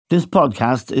This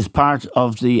podcast is part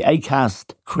of the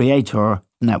Acast Creator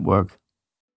Network.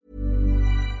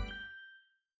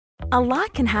 A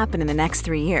lot can happen in the next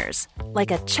 3 years.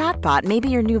 Like a chatbot may be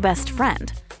your new best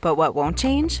friend. But what won't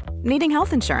change? Needing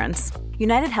health insurance.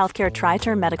 United Healthcare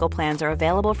Tri-Term Medical Plans are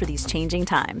available for these changing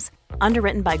times.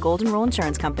 Underwritten by Golden Rule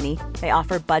Insurance Company, they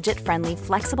offer budget-friendly,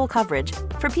 flexible coverage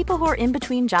for people who are in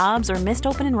between jobs or missed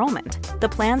open enrollment. The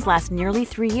plans last nearly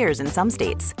 3 years in some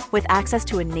states, with access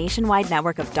to a nationwide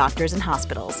network of doctors and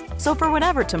hospitals. So for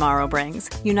whatever tomorrow brings,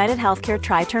 United Healthcare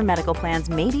Tri-Term Medical Plans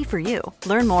may be for you.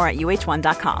 Learn more at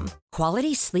uh1.com.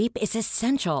 Quality sleep is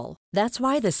essential. That's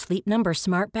why the Sleep Number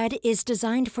Smart Bed is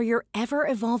designed for your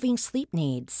ever-evolving sleep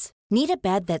needs. Need a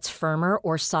bed that's firmer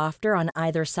or softer on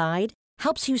either side?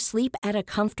 Helps you sleep at a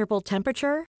comfortable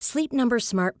temperature? Sleep Number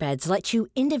Smart Beds let you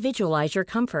individualize your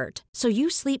comfort, so you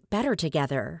sleep better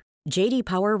together. J.D.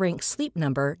 Power ranks Sleep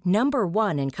Number number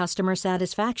 1 in customer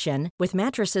satisfaction with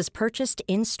mattresses purchased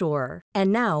in-store.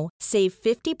 And now, save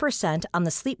 50% on the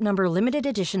Sleep Number Limited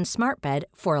Edition Smart Bed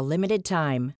for a limited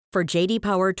time. For J.D.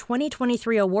 Power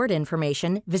 2023 award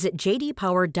information, visit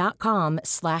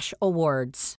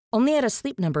jdpower.com/awards. Only at a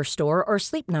Sleep Number store or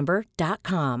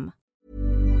sleepnumber.com.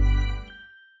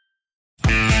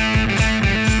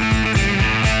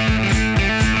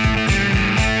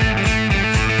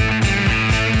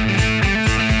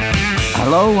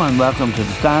 Hello and welcome to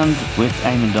The Stand with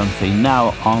Eamon Dunphy.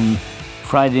 Now on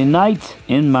Friday night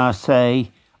in Marseille,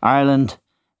 Ireland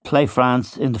play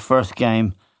France in the first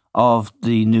game of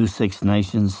the new Six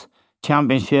Nations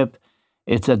Championship.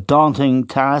 It's a daunting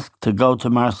task to go to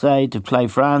Marseille to play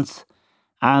France,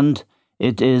 and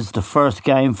it is the first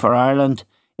game for Ireland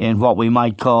in what we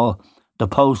might call the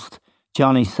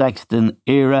post-Johnny Sexton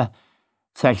era.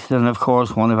 Sexton, of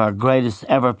course, one of our greatest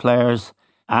ever players,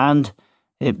 and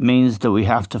it means that we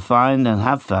have to find and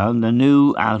have found a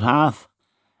new out-half.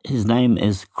 His name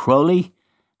is Crowley,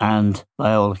 and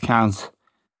by all accounts,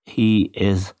 he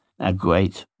is a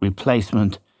great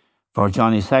replacement for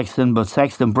Johnny Sexton. But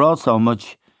Sexton brought so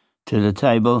much to the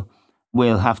table.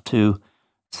 We'll have to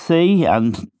see,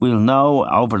 and we'll know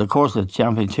over the course of the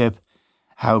championship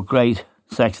how great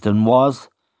Sexton was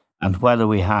and whether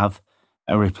we have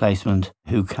a replacement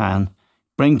who can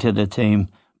bring to the team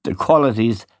the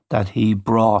qualities that he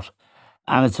brought.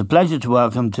 And it's a pleasure to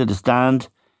welcome to the stand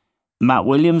Matt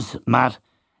Williams. Matt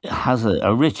has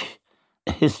a rich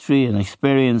history and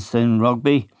experience in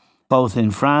rugby, both in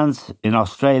France, in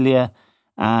Australia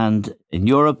and in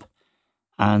Europe,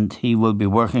 and he will be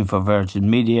working for Virgin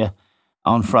Media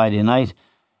on Friday night.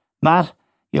 Matt,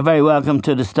 you're very welcome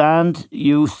to the stand.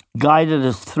 You guided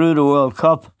us through the World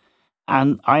Cup,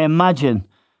 and I imagine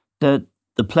that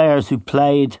the players who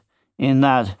played in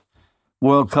that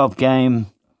World Cup game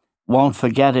won't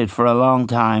forget it for a long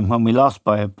time when we lost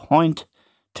by a point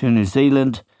to New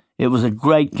Zealand. It was a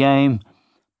great game,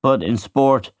 but in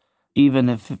sport, even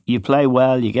if you play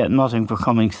well, you get nothing for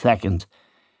coming second.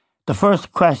 The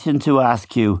first question to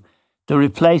ask you, the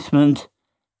replacement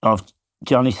of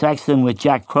Johnny Sexton with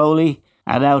Jack Crowley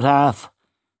at out-half,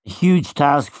 a huge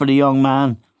task for the young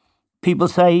man. People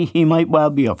say he might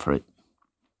well be up for it.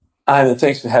 Eamon,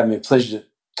 thanks for having me. A pleasure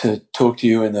to talk to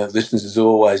you and the listeners as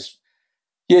always.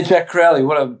 Yeah, Jack Crowley,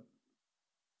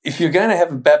 if you're going to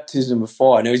have a baptism of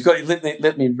fire, now he's got,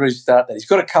 let me restart that. He's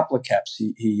got a couple of caps.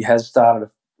 He has started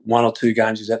one or two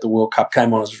games. He was at the World Cup,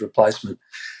 came on as a replacement.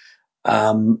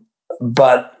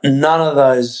 But none of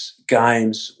those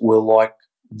games were like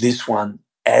this one,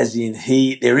 as in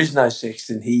there is no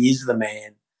Sexton. He is the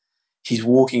man. He's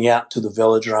walking out to the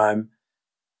velodrome.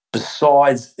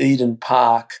 Besides Eden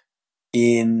Park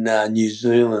in New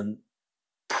Zealand,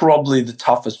 probably the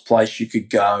toughest place you could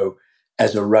go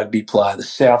as a rugby player. The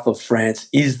south of France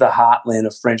is the heartland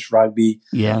of French rugby.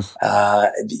 Yes.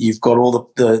 You've got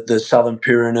all the southern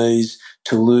Pyrenees,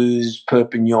 Toulouse,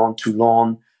 Perpignan,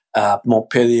 Toulon,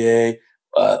 Montpellier,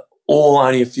 all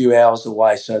only a few hours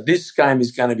away. So this game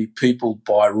is going to be peopled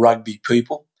by rugby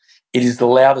people. It is the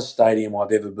loudest stadium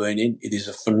I've ever been in. It is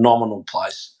a phenomenal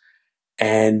place.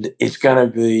 And it's going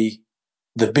to be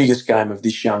the biggest game of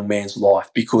this young man's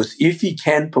life, because if he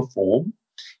can perform,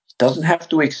 he doesn't have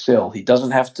to excel. He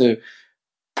doesn't have to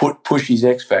push his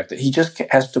X factor. He just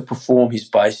has to perform his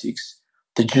basics.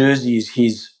 The jersey is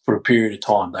his for a period of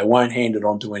time. They won't hand it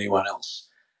on to anyone else.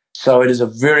 So it is a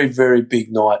very, very big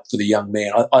night for the young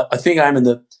man. I think,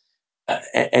 Eamon,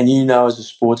 and you know as a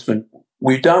sportsman,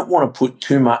 we don't want to put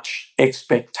too much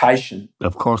expectation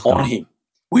on him.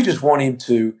 We just want him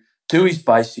to do his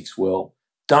basics well.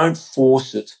 Don't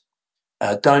force it.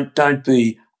 Don't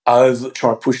be try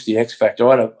to push the X factor.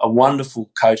 I had a wonderful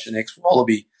coach, an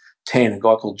ex-Wallaby 10, a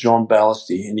guy called John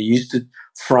Ballasty, and he used to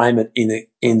frame it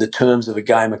in the terms of a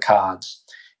game of cards.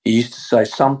 He used to say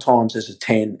sometimes as a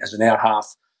 10, as an out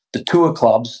half, the tour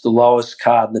clubs, the lowest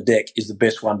card in the deck is the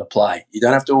best one to play. You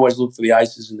don't have to always look for the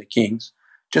aces and the kings.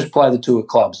 Just play the tour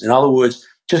clubs. In other words,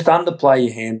 just underplay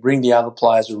your hand, bring the other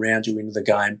players around you into the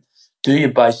game, do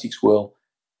your basics well,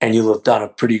 and you'll have done a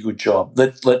pretty good job.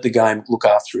 Let the game look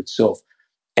after itself.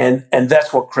 And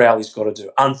that's what Crowley's got to do.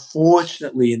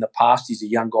 Unfortunately, in the past, he's a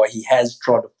young guy. He has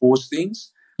tried to force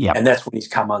things, and that's when he's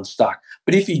come unstuck.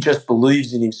 But if he just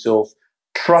believes in himself,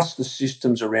 trusts the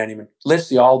systems around him, and lets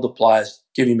the older players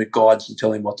give him a guidance and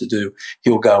tell him what to do,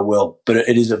 he'll go well. But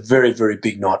it is a very, very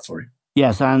big night for him.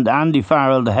 Yes, and Andy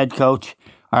Farrell, the head coach,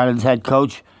 Ireland's head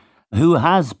coach, who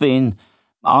has been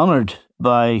honoured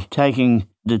by taking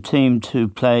the team to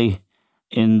play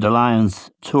in the Lions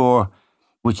Tour,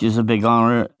 which is a big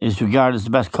honour, is regarded as the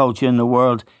best coach in the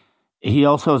world. He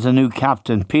also has a new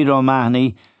captain, Peter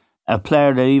O'Mahony, a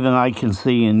player that even I can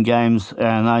see in games,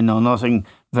 and I know nothing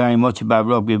very much about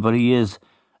rugby, but he is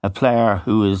a player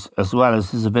who is, as well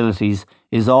as his abilities,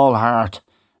 is all heart,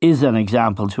 is an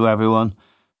example to everyone.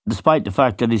 Despite the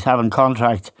fact that he's having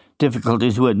contract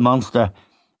difficulties with Munster,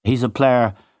 he's a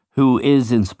player who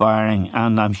is inspiring,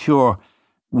 and I'm sure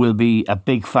will be a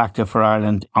big factor for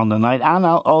Ireland on the night, and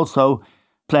also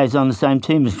plays on the same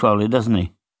team as Crowley, doesn't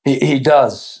he? He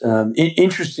does.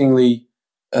 Interestingly,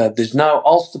 there's no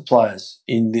Ulster players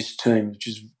in this team,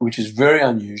 which is very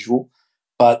unusual.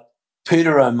 But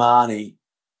Peter O'Mahony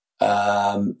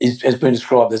has been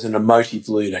described as an emotive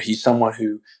leader. He's someone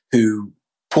who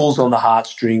pulls on the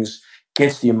heartstrings,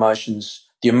 gets the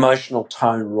emotional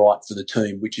tone right for the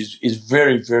team, which is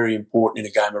very, very important in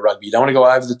a game of rugby. You don't want to go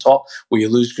over the top where you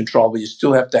lose control, but you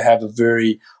still have to have a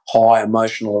very high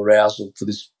emotional arousal for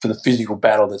the physical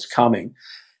battle that's coming.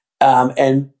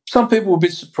 And some people were a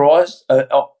bit surprised at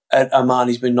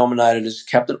O'Mahony's been nominated as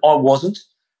captain. I wasn't.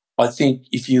 I think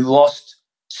if you lost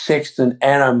Sexton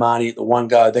and O'Mahony at the one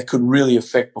go, that could really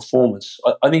affect performance.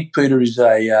 I think Peter is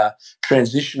a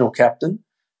transitional captain.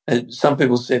 And some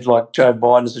people said, like, Joe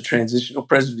Biden is a transitional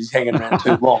president. He's hanging around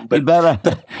too long. But you better.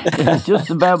 It's just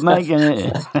about making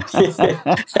it.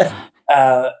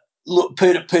 Look,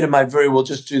 Peter may very well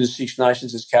just do the Six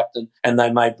Nations as captain, and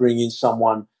they may bring in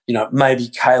someone, maybe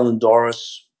Caelan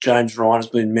Doris. James Ryan has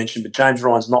been mentioned, but James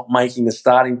Ryan's not making the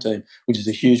starting team, which is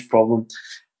a huge problem.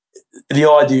 The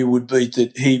idea would be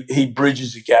that he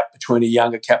bridges a gap between a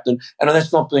younger captain, and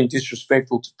that's not being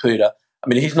disrespectful to Peter. I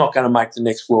mean, he's not going to make the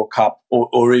next World Cup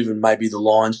or even maybe the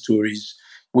Lions Tour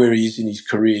where he is in his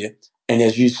career. And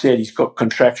as you said, he's got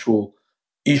contractual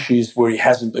issues where he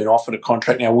hasn't been offered a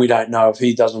contract. Now, we don't know if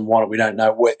he doesn't want it. We don't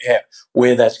know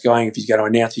where that's going, if he's going to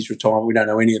announce his retirement. We don't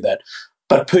know any of that.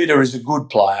 But Peter is a good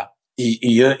player. He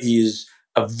is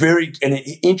a very – and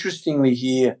interestingly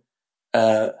here,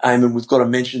 Eamon, we've got to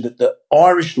mention that the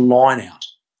Irish line-out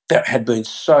that had been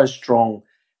so strong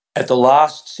at the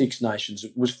last Six Nations,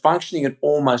 it was functioning at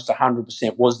almost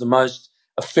 100%, was the most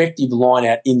effective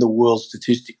line-out in the world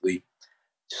statistically,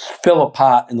 fell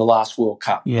apart in the last World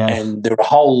Cup. Yes. And there were a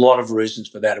whole lot of reasons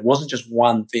for that. It wasn't just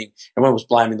one thing. Everyone was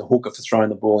blaming the hooker for throwing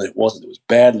the ball, and it wasn't. It was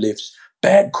bad lifts,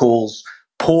 bad calls,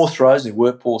 poor throws. There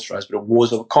were poor throws, but it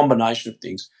was a combination of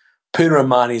things. Peter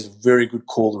O'Mahony is a very good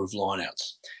caller of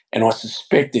lineouts, and I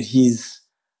suspect that his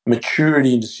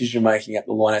maturity and decision-making at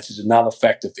the lineouts is another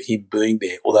factor for him being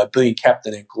there, although being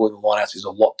captain and calling the lineouts is a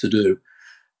lot to do.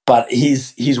 But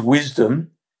his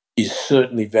wisdom is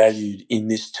certainly valued in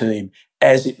this team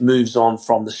as it moves on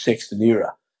from the Sexton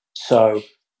era. So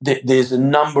there's a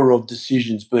number of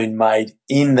decisions being made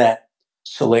in that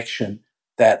selection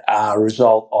that are a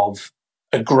result of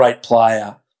a great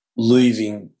player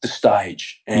leaving the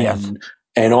stage. And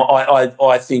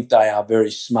I think they are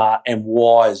very smart and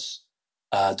wise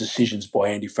decisions by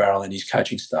Andy Farrell and his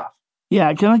coaching staff.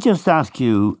 Yeah, can I just ask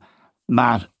you,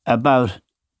 Matt, about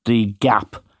the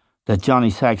gap that Johnny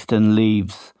Sexton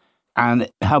leaves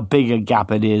and how big a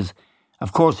gap it is?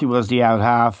 Of course, he was the out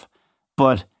half,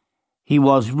 but he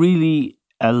was really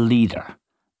a leader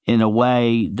in a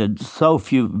way that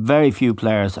very few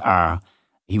players are.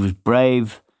 He was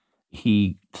brave.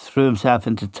 He threw himself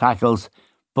into tackles,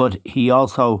 but he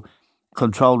also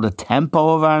controlled the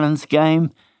tempo of Ireland's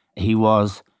game. He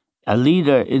was a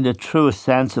leader in the truest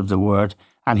sense of the word,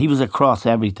 and he was across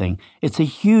everything. It's a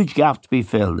huge gap to be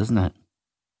filled, isn't it?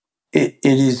 It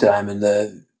is,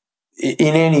 Eamon.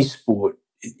 In any sport,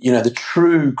 the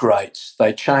true greats,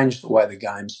 they changed the way the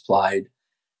game's played,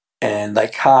 and they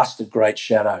cast a great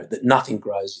shadow that nothing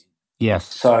grows in.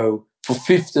 Yes. So for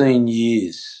 15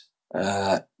 years,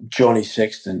 Johnny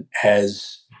Sexton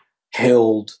has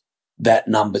held that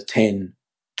number 10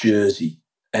 jersey.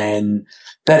 And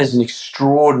that is an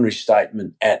extraordinary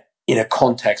statement in a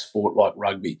contact sport like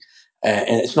rugby.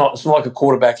 And it's not like a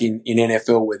quarterback in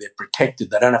NFL where they're protected.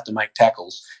 They don't have to make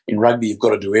tackles. In rugby, you've got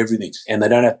to do everything. And they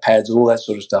don't have pads, all that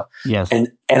sort of stuff. Yes. And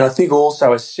I think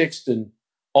also as Sexton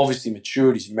obviously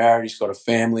matured, he's married, he's got a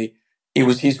family. It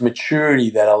was his maturity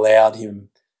that allowed him,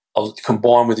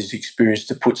 combined with his experience,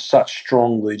 to put such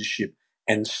strong leadership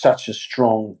and such a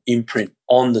strong imprint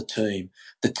on the team.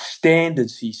 The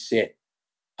standards he set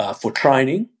for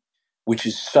training, which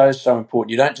is so, so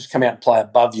important. You don't just come out and play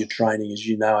above your training, as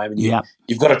you know, Eamon.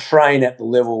 You've got to train at the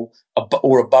level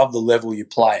or above the level you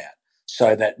play at,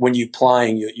 so that when you're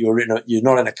playing, you're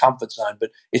not in a comfort zone,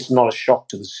 but it's not a shock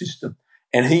to the system.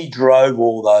 And he drove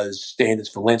all those standards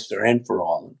for Leinster and for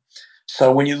Ireland.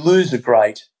 So when you lose a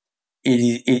great,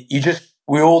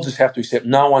 we all just have to accept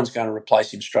no one's going to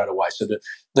replace him straight away. So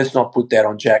let's not put that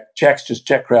on Jack. Jack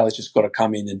Crowley's just got to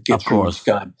come in and get through his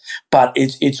game. But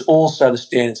it's also the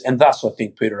standards, and thus I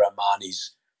think Peter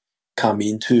O'Mahony's come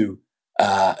into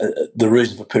the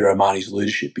reason for Peter O'Mahony's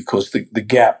leadership, because the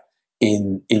gap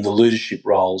in the leadership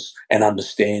roles and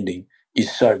understanding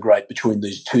is so great between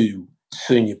these two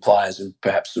senior players and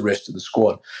perhaps the rest of the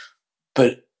squad.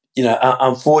 But,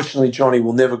 unfortunately, Johnny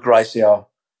will never grace our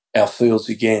fields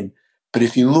again. But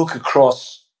if you look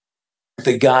across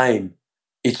the game,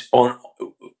 it's on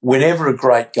whenever a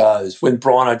great goes. When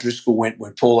Brian O'Driscoll went,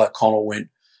 when Paul O'Connell went,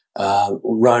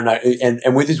 Ronan,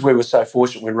 and with this we were so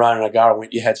fortunate when Ronan O'Gara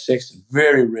went, you had Sexton.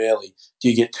 Very rarely do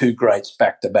you get two greats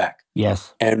back to back.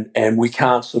 Yes, and we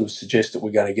can't sort of suggest that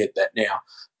we're going to get that now.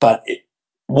 But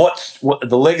what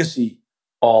the legacy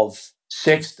of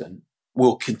Sexton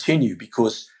will continue,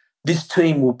 because this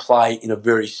team will play in a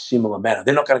very similar manner.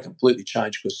 They're not going to completely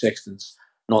change because Sexton's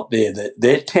not there.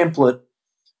 Their template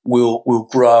will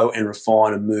grow and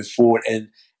refine and move forward.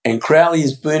 And Crowley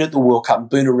has been at the World Cup and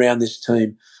been around this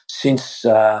team since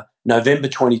November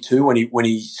 22 when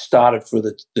he started for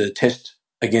the test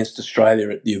against Australia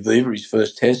at the Aviva, his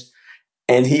first test.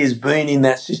 And he has been in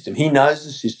that system. He knows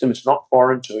the system. It's not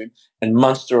foreign to him. And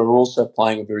Munster are also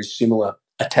playing a very similar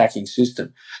attacking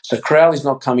system. So Crowley's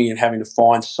not coming in having to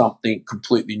find something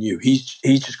completely new. He's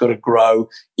just got to grow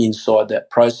inside that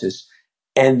process.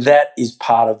 And that is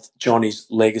part of Johnny's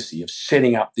legacy of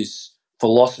setting up this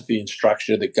philosophy and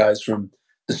structure that goes from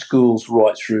the schools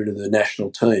right through to the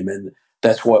national team. And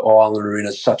that's why Ireland are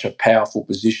in such a powerful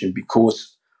position,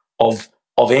 because of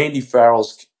Andy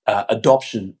Farrell's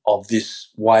adoption of this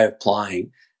way of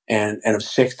playing and of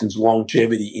Sexton's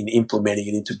longevity in implementing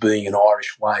it into being an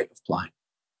Irish way of playing.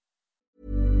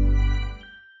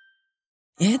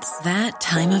 It's that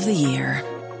time of the year.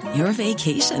 Your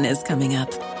vacation is coming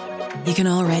up. You can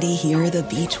already hear the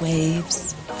beach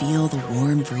waves, feel the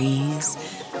warm breeze,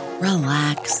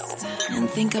 relax, and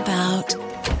think about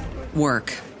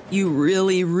work. You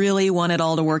really, really want it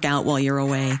all to work out while you're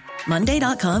away.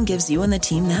 Monday.com gives you and the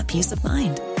team that peace of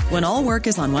mind. When all work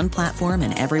is on one platform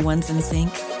and everyone's in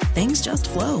sync, things just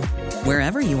flow.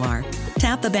 Wherever you are,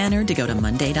 tap the banner to go to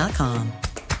Monday.com.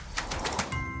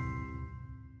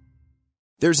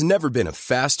 There's never been a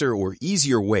faster or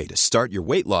easier way to start your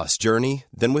weight loss journey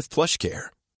than with PlushCare.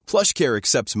 PlushCare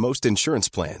accepts most insurance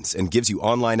plans and gives you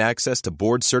online access to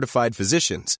board-certified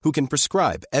physicians who can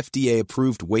prescribe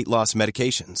FDA-approved weight loss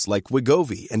medications like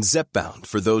Wegovy and Zepbound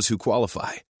for those who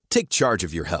qualify. Take charge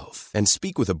of your health and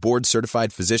speak with a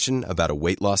board-certified physician about a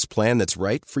weight loss plan that's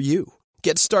right for you.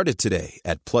 Get started today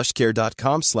at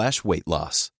plushcare.com/weight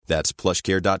loss. That's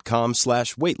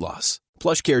plushcare.com/weight loss.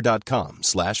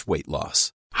 plushcare.com/weight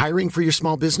loss. Hiring for your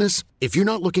small business? If you're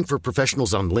not looking for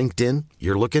professionals on LinkedIn,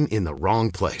 you're looking in the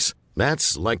wrong place.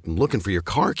 That's like looking for your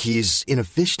car keys in a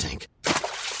fish tank.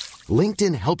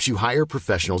 LinkedIn helps you hire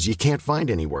professionals you can't find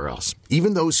anywhere else,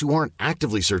 even those who aren't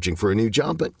actively searching for a new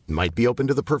job but might be open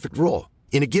to the perfect role.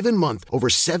 In a given month, over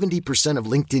 70% of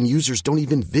LinkedIn users don't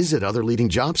even visit other leading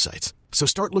job sites. So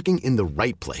start looking in the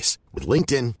right place. With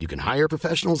LinkedIn, you can hire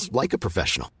professionals like a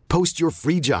professional. Post your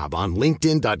free job on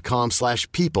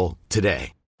linkedin.com/people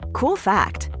today. Cool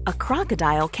fact, a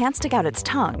crocodile can't stick out its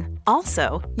tongue.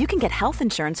 Also, you can get health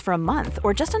insurance for a month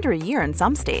or just under a year in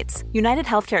some states. United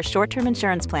Healthcare short-term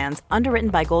insurance plans,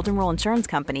 underwritten by Golden Rule Insurance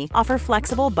Company, offer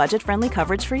flexible, budget-friendly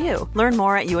coverage for you. Learn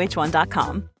more at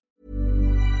uh1.com.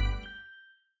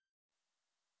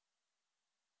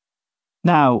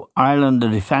 Now, Ireland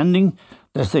are defending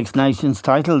their Six Nations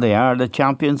title. They are the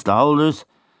champions, the holders.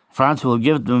 France will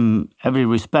give them every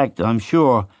respect, I'm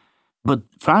sure. But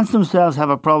France themselves have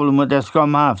a problem with their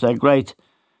scrum half, their great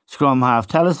scrum half.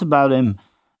 Tell us about him.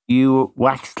 You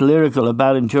waxed lyrical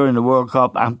about him during the World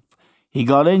Cup, and he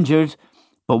got injured.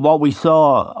 But what we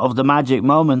saw of the magic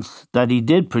moments that he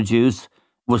did produce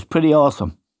was pretty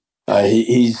awesome.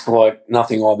 He's like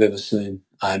nothing I've ever seen,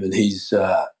 and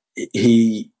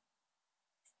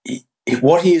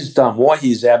what he has done, why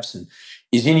he is absent,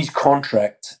 is in his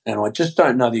contract, and I just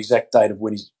don't know the exact date of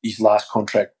when his last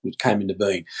contract came into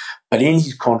being, but in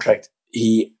his contract,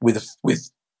 he with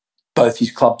both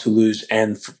his club Toulouse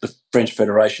and the French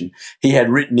Federation, he had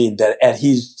written in that at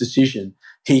his decision,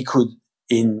 he could,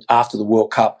 after the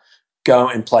World Cup, go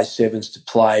and play sevens to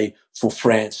play for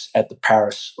France at the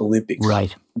Paris Olympics,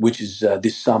 right, which is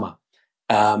this summer.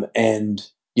 And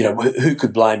you know, who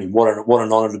could blame him? What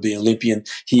an honour to be an Olympian.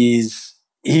 He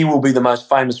will be the most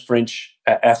famous French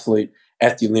athlete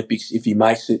at the Olympics if he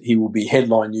makes it. He will be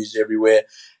headline news everywhere,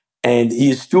 and he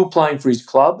is still playing for his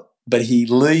club. But he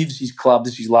leaves his club.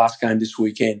 This is his last game this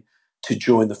weekend to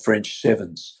join the French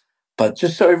sevens. But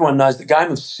just so everyone knows, the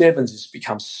game of sevens has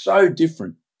become so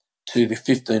different to the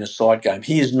 15-a-side game.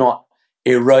 He is not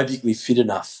aerobically fit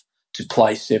enough to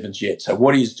play sevens yet. So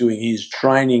what he is doing, he is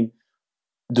training,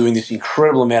 doing this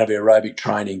incredible amount of aerobic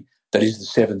training that is the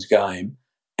sevens game,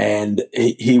 and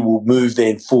he will move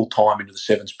then full-time into the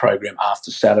sevens program after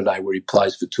Saturday, where he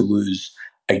plays for Toulouse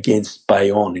against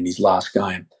Bayonne in his last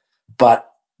game. But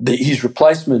his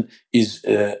replacement is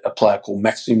a player called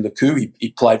Maxime Lecoux. He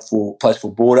plays for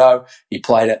Bordeaux. He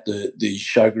played at the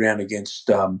showground against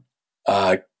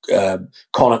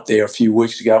Connacht there a few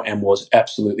weeks ago and was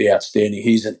absolutely outstanding.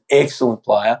 He's an excellent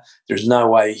player. There's no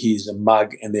way he's a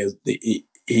mug, and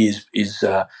he is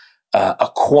a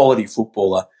quality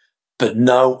footballer. But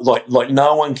no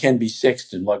one can be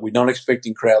Sexton. Like, we're not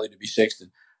expecting Crowley to be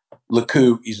Sexton.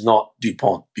 Lecoux is not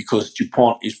Dupont, because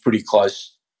Dupont is pretty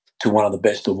close to one of the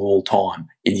best of all time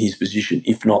in his position,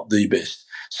 if not the best.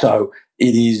 So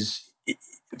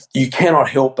you cannot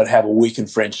help but have a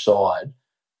weakened French side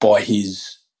by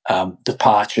his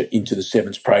departure into the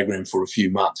sevens program for a few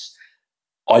months.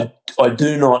 I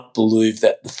do not believe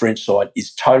that the French side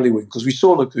is totally weak, because we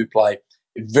saw Lecoux play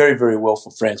very, very well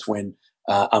for France when,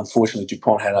 unfortunately,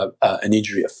 Dupont had an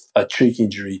injury, a cheek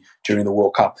injury during the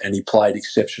World Cup, and he played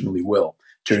exceptionally well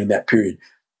during that period.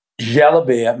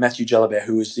 Mathieu Jalabert,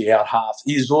 who is the out half,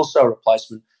 he is also a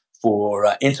replacement for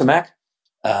Ntamack,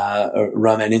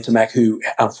 Romain Ntamack, who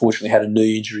unfortunately had a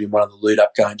knee injury in one of the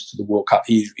lead-up games to the World Cup.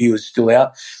 He was still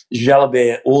out.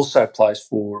 Jalabert also plays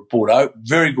for Bordeaux,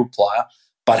 very good player,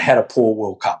 but had a poor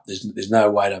World Cup. There's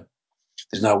no way to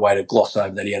gloss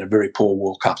over that. He had a very poor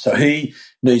World Cup, so he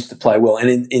needs to play well.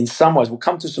 And in some ways, we'll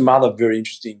come to some other very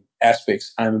interesting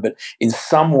aspects, Eamon, but in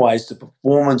some ways, the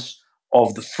performance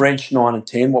of the French 9 and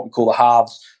 10, what we call the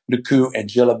halves, Lecoux and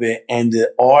Jalabert, and the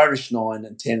Irish 9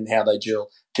 and 10 and how they gel,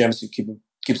 Jamison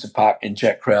Gibson Park and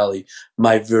Jack Crowley,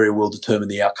 may very well determine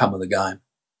the outcome of the game.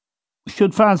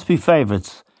 Should France be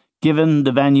favourites, given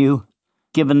the venue,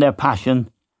 given their passion,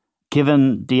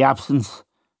 given the absence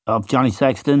of Johnny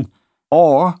Sexton,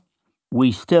 or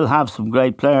we still have some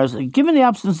great players, given the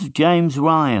absence of James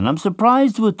Ryan? I'm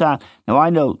surprised with that. Now, I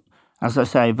know, as I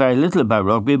say, very little about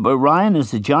rugby, but Ryan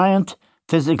is a giant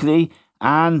physically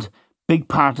and big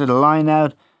part of the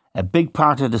line-out, a big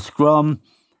part of the scrum,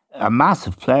 a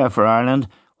massive player for Ireland.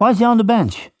 Why is he on the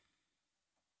bench?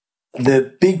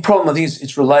 The big problem, I think, is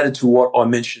it's related to what I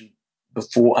mentioned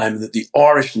before, Eamon, that the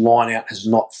Irish line-out has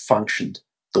not functioned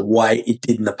the way it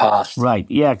did in the past. Right,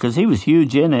 yeah, because he was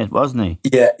huge in it, wasn't he?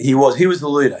 Yeah, he was. He was the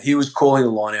leader. He was calling the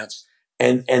line-outs.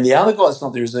 And the other guy that's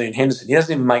not there is Ian Henderson. He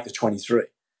doesn't even make the 23.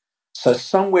 So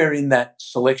somewhere in that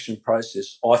selection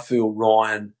process, I feel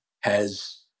Ryan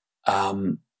has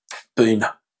had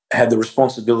the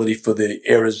responsibility for the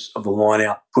errors of the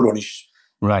line-out put on his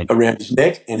around his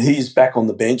neck, and he is back on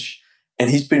the bench, and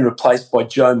he's been replaced by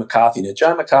Joe McCarthy. Now,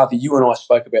 Joe McCarthy, you and I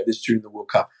spoke about this during the World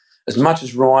Cup. As much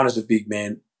as Ryan is a big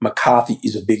man, McCarthy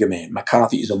is a bigger man.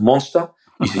 McCarthy is a monster.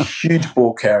 He's a huge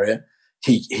ball carrier.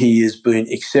 He has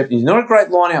been accepted. He's not a great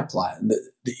line-out player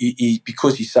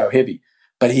because he's so heavy,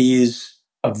 but he is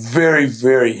a very,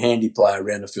 very handy player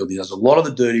around the field. He does a lot of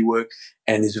the dirty work,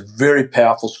 and is a very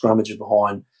powerful scrummager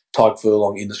behind Tyke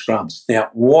Furlong in the scrums.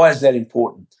 Now, why is that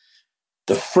important?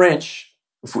 The French,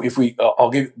 if we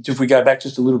go back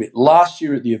just a little bit, last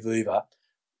year at the Aviva,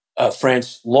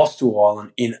 France lost to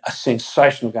Ireland in a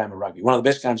sensational game of rugby, one of the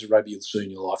best games of rugby you'll see in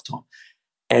your lifetime.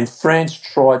 And France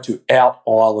tried to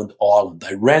out-Ireland Ireland.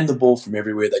 They ran the ball from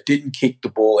everywhere. They didn't kick the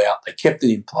ball out. They kept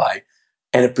it in play,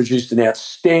 and it produced an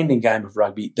outstanding game of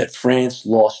rugby that France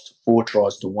lost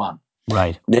 4-1.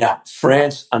 Right. Now,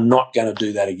 France are not going to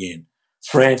do that again.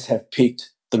 France have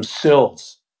picked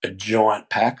themselves a giant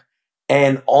pack,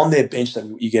 and on their bench,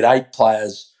 you get 8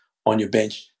 players on your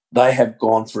bench. They have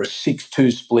gone for a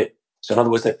 6-2 split. So in other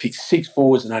words, they picked 6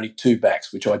 forwards and only 2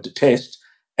 backs, which I detest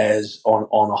as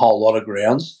on a whole lot of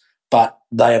grounds, but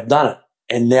they have done it.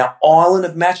 And now Ireland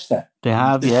have matched that. They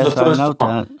have, This is yes, the I first note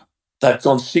time. that. They've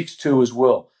gone 6-2 as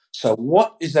well. So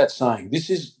what is that saying? This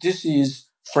is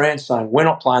France saying, we're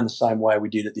not playing the same way we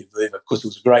did at the Aviva because it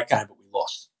was a great game, but we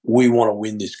lost. We want to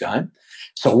win this game.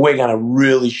 So we're going to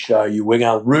really show you. We're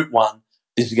going to route one.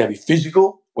 This is going to be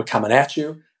physical. We're coming at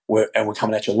you. We're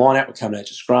coming at your line-out. We're coming at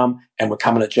your scrum. And we're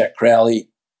coming at Jack Crowley.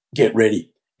 Get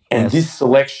ready. And Yes. this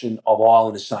selection of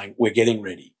Ireland is saying, we're getting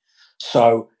ready.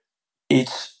 So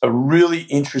it's a really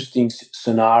interesting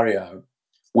scenario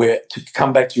where, to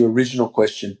come back to your original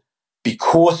question,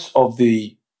 because of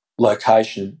the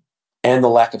location and the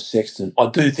lack of Sexton, I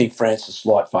do think France are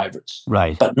slight favourites.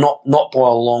 Right. But not by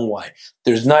a long way.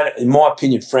 There's no, in my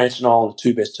opinion, France and Ireland are the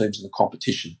two best teams in the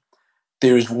competition.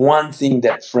 There is one thing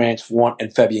that France want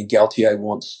and Fabien Galtier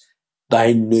wants.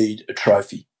 They need a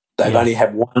trophy. They've only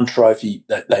had one trophy.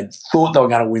 They thought they were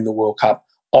going to win the World Cup.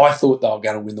 I thought they were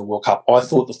going to win the World Cup. I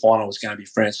thought the final was going to be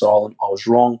France-Ireland. I was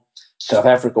wrong. South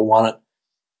Africa won it.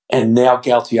 And now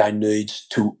Galtier needs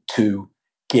to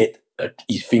get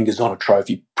his fingers on a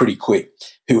trophy pretty quick.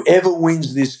 Whoever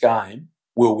wins this game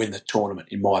will win the tournament,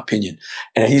 in my opinion.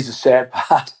 And here's the sad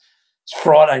part. It's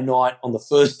Friday night on the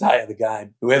first day of the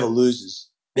game. Whoever loses,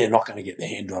 they're not going to get their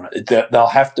hand on it. There'll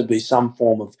have to be some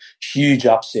form of huge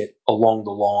upset along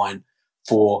the line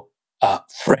for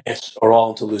France or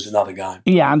Ireland to lose another game.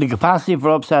 Yeah, and the capacity for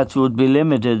upsets would be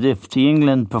limited if the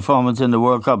England performance in the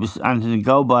World Cup is anything to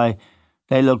go by.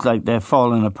 They look like they've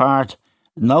fallen apart.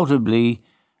 Notably,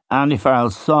 Andy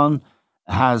Farrell's son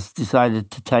has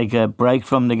decided to take a break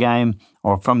from the game,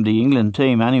 or from the England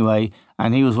team anyway,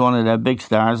 and he was one of their big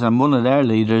stars and one of their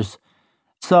leaders.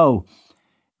 So,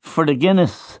 for the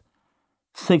Guinness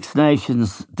Six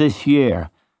Nations this year,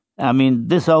 I mean,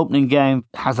 this opening game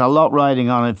has a lot riding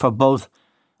on it for both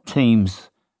teams.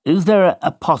 Is there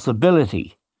a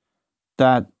possibility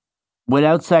that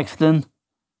without Sexton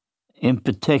in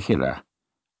particular,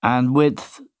 and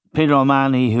with Peter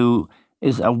O'Mahony, who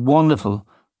is a wonderful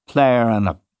player and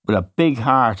with a big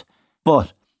heart,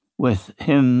 but with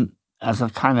him as a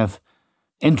kind of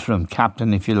interim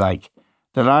captain, if you like,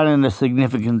 that Ireland is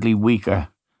significantly weaker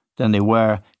than they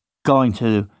were going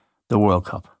to the World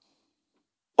Cup?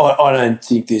 I don't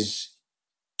think there's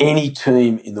any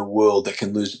team in the world that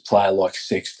can lose a player like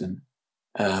Sexton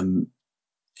and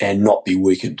not be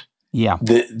weakened. Yeah.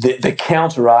 The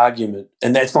counter-argument,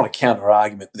 and that's not a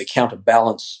counter-argument, but the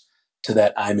counterbalance to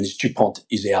that, Eamon, is Dupont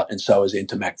is out and so is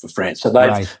Entomac for France. So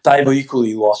they've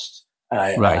equally lost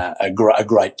a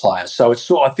great player. So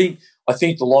it's I think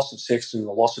the loss of Sexton and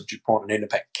the loss of Dupont and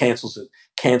Entomac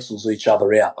cancels each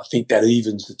other out. I think that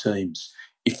evens the teams,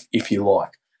 if you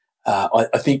like.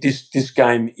 I think this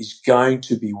game is going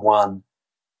to be won.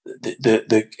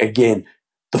 Again,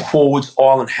 the forwards,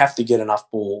 Ireland have to get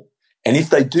enough ball. And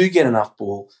if they do get enough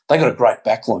ball, they got a great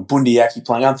backline. Bundyaki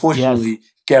playing. Unfortunately,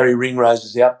 Gary Ringrose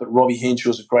is out, but Robbie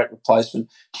Henshaw is a great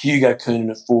replacement. Hugo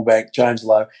Coonan at fullback, James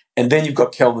Lowe. And then you've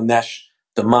got Kelvin Nash,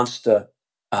 the Munster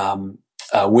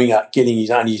winger, getting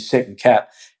his second cap.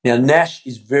 Now, Nash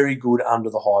is very good under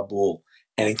the high ball.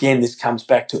 And again, this comes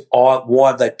back to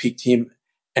why they picked him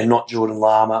and not Jordan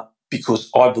Lama, because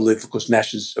I believe, of course,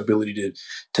 Nash's ability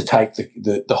to take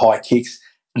the high kicks.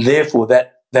 Therefore,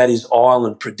 that is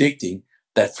Ireland predicting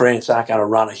that France aren't going to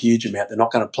run a huge amount. They're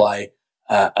not going to play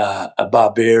a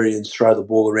barbarians, throw the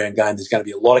ball around game. There's going to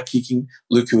be a lot of kicking.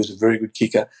 Luku is a very good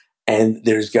kicker. And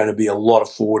there is going to be a lot of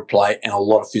forward play and a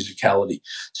lot of physicality.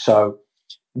 So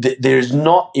there is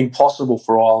not impossible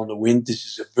for Ireland to win. This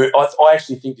is I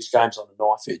actually think this game's on the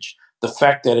knife edge. The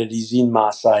fact that it is in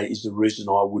Marseille is the reason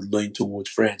I would lean towards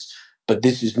France. But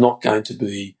this is not going to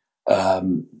be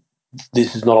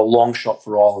this is not a long shot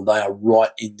for Ireland. They are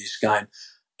right in this game.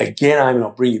 Again, Eamon,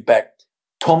 I'll bring you back.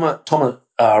 Thomas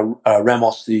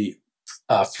Ramos, the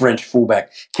French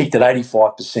fullback, kicked at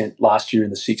 85% last year in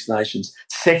the Six Nations.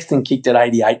 Sexton kicked at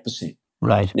 88%.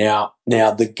 Right. Now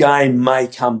the game may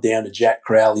come down to Jack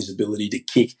Crowley's ability to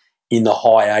kick in the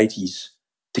high 80s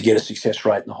to get a success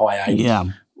rate in the high 80s. Yeah.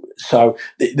 So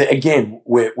again,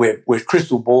 we're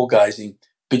crystal ball gazing,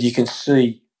 but you can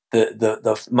see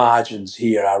the margins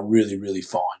here are really, really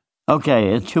fine.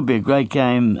 Okay, it should be a great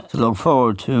game to look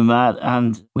forward to, Matt.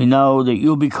 And we know that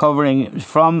you'll be covering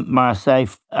from Marseille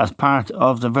as part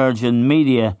of the Virgin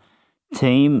Media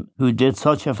team, who did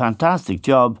such a fantastic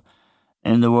job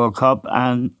in the World Cup.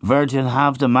 And Virgin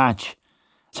have the match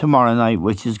tomorrow night,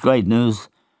 which is great news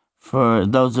for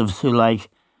those of us who like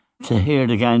to hear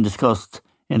the game discussed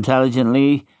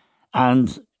intelligently.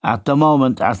 And at the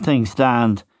moment, as things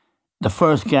stand, the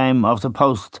first game of the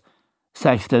post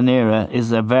Sexton era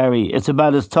is it's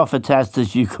about as tough a test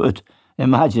as you could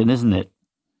imagine, isn't it?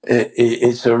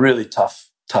 It's a really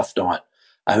tough night.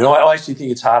 I mean, I actually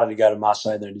think it's harder to go to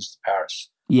Marseille than it is to Paris.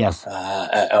 Yes.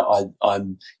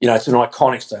 I'm, it's an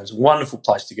iconic stadium. It's a wonderful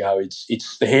place to go.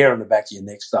 It's the hair on the back of your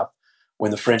neck stuff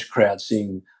when the French crowd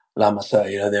sing La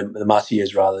Marseillaise, the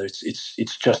Marseillaise rather.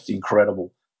 It's just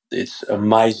incredible. It's an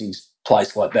amazing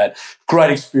place like that.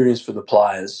 Great experience for the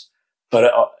players,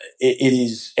 but it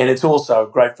is, and it's also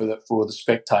great for the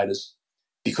spectators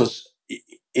because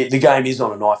the game is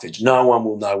on a knife edge. No one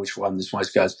will know which one this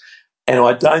race goes, and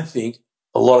I don't think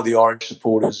a lot of the Orange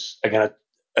supporters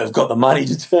have got the money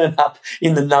to turn up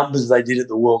in the numbers they did at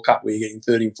the World Cup, where you're getting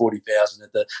 30,000 40,000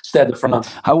 at the Stade de France.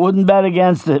 I wouldn't bet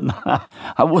against it.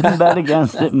 I wouldn't bet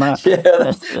against it, Matt.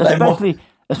 Yeah,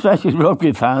 especially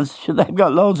rugby fans. They've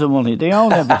got loads of money. They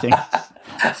own everything.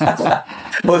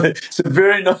 Well, some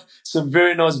very nice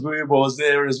bouillabaisse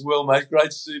there as well, mate.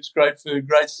 Great soups, great food,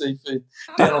 great seafood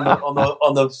down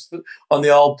on the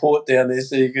old port down there,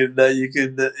 so you can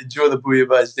enjoy the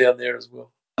bouillabaisse down there as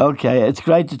well. Okay, it's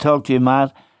great to talk to you,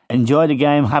 Matt. Enjoy the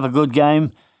game. Have a good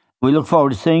game. We look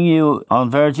forward to seeing you on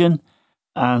Virgin,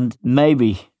 and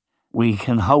maybe we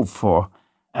can hope for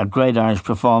a great Irish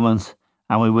performance.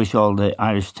 And we wish all the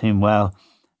Irish team well,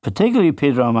 particularly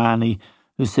Peter O'Mahony,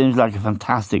 who seems like a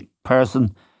fantastic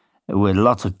person with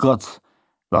lots of guts,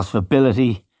 lots of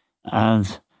ability,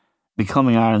 and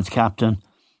becoming Ireland's captain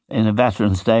in a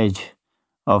veteran stage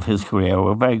of his career.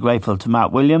 We're very grateful to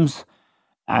Matt Williams,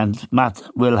 and Matt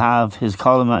will have his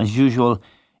column as usual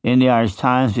in the Irish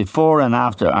Times before and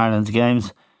after Ireland's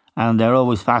games, and they're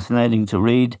always fascinating to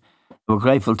read. We're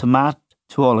grateful to Matt,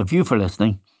 to all of you for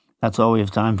listening. That's all we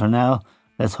have time for now.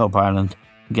 Let's hope Ireland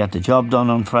get the job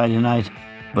done on Friday night,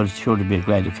 but it's sure to be a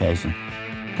great occasion.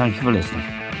 Thank you for listening.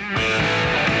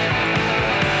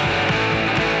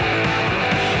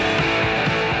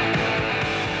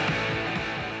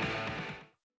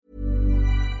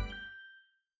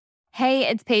 Hey,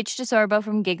 it's Paige DeSorbo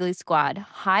from Giggly Squad.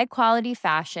 High quality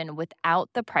fashion without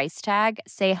the price tag.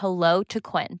 Say hello to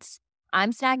Quince.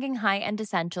 I'm snagging high-end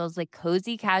essentials like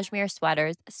cozy cashmere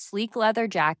sweaters, sleek leather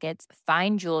jackets,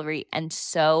 fine jewelry, and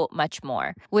so much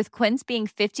more. With Quince being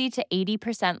 50 to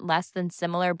 80% less than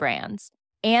similar brands.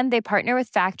 And they partner with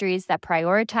factories that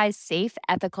prioritize safe,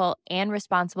 ethical, and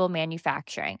responsible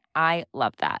manufacturing. I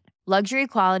love that. Luxury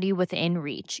quality within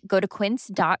reach. Go to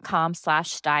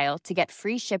quince.com/style to get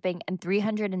free shipping and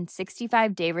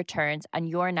 365-day returns on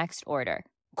your next order.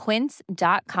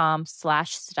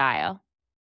 Quince.com/style.